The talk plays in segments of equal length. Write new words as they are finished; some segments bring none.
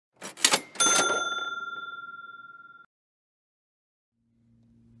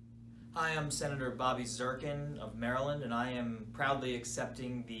Hi, I'm Senator Bobby ZIRKIN of Maryland, and I am proudly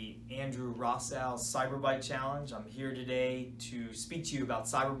accepting the Andrew Rossow CYBERBYTE Challenge. I'm here today to speak to you about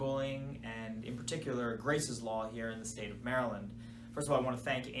cyberbullying and, in particular, Grace's Law here in the state of Maryland. First of all, I want to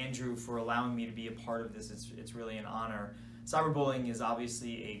thank Andrew for allowing me to be a part of this. It's really an honor. Cyberbullying is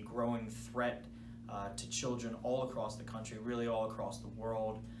obviously a growing threat to children all across the country, really all across the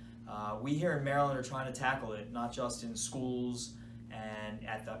world. We here in Maryland are trying to tackle it, not just in schools and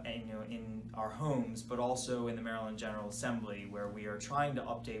in our homes, but also in the Maryland General Assembly, where we are trying to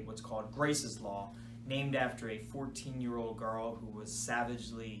update what's called Grace's Law, named after a 14-year-old girl who was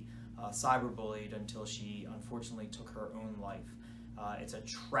savagely cyberbullied until she unfortunately took her own life. It's a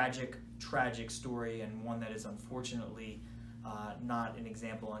tragic, tragic story, and one that is unfortunately not an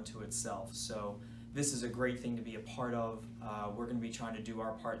example unto itself. So this is a great thing to be a part of. We're going to be trying to do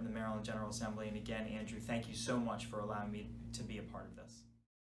our part in the Maryland General Assembly. And again, Andrew, thank you so much for allowing me to be a part of this.